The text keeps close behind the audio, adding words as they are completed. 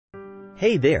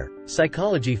Hey there,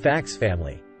 Psychology Facts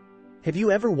family. Have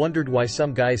you ever wondered why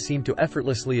some guys seem to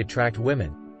effortlessly attract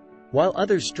women, while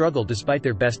others struggle despite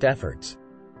their best efforts?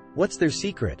 What's their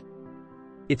secret?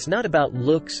 It's not about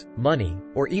looks, money,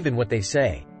 or even what they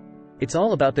say. It's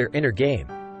all about their inner game.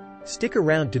 Stick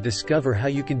around to discover how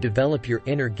you can develop your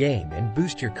inner game and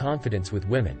boost your confidence with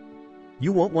women.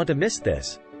 You won't want to miss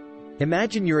this.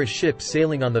 Imagine you're a ship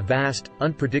sailing on the vast,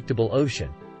 unpredictable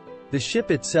ocean. The ship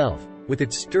itself, with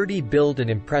its sturdy build and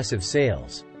impressive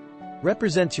sails,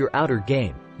 represents your outer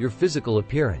game, your physical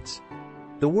appearance,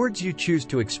 the words you choose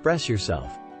to express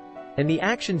yourself, and the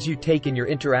actions you take in your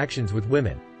interactions with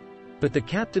women. But the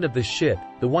captain of the ship,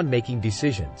 the one making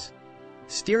decisions,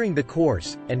 steering the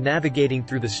course, and navigating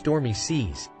through the stormy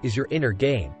seas, is your inner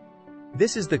game.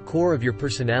 This is the core of your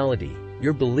personality,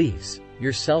 your beliefs,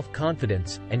 your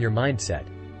self-confidence, and your mindset.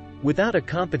 Without a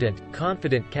competent,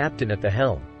 confident captain at the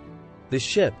helm, the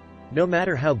ship, no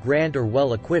matter how grand or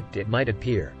well-equipped it might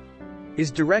appear, is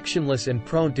directionless and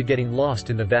prone to getting lost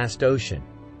in the vast ocean.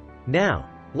 Now,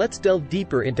 let's delve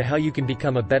deeper into how you can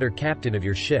become a better captain of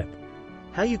your ship.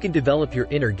 How you can develop your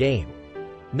inner game.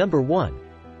 Number 1.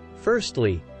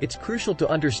 Firstly, it's crucial to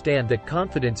understand that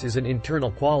confidence is an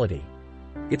internal quality.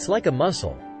 It's like a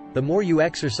muscle. The more you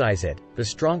exercise it, the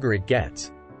stronger it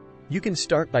gets. You can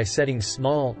start by setting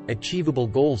small, achievable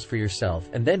goals for yourself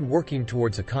and then working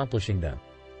towards accomplishing them.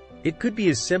 It could be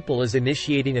as simple as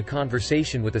initiating a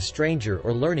conversation with a stranger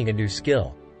or learning a new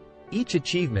skill. Each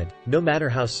achievement, no matter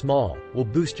how small, will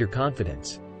boost your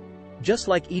confidence. Just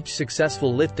like each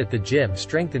successful lift at the gym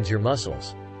strengthens your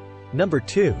muscles. Number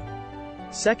 2.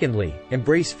 Secondly,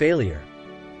 embrace failure.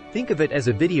 Think of it as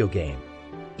a video game.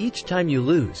 Each time you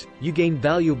lose, you gain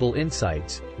valuable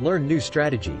insights, learn new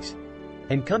strategies,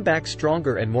 and come back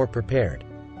stronger and more prepared.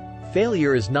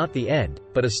 Failure is not the end,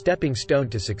 but a stepping stone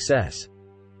to success.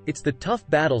 It's the tough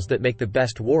battles that make the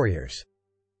best warriors.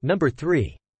 Number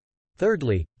 3.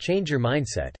 Thirdly, change your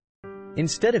mindset.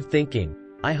 Instead of thinking,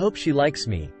 "I hope she likes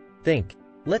me," think,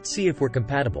 "Let's see if we're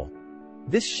compatible."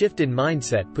 This shift in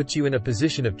mindset puts you in a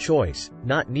position of choice,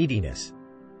 not neediness.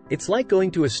 It's like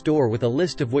going to a store with a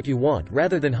list of what you want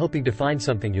rather than hoping to find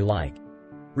something you like.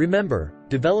 Remember,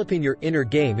 developing your inner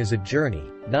game is a journey,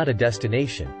 not a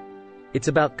destination. It's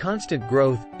about constant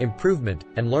growth, improvement,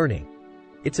 and learning.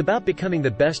 It's about becoming the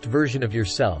best version of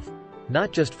yourself,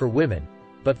 not just for women,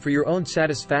 but for your own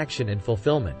satisfaction and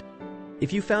fulfillment.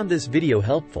 If you found this video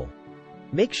helpful,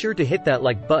 make sure to hit that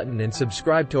like button and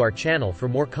subscribe to our channel for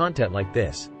more content like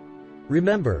this.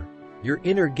 Remember, your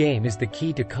inner game is the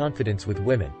key to confidence with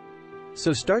women.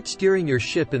 So start steering your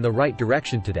ship in the right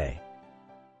direction today.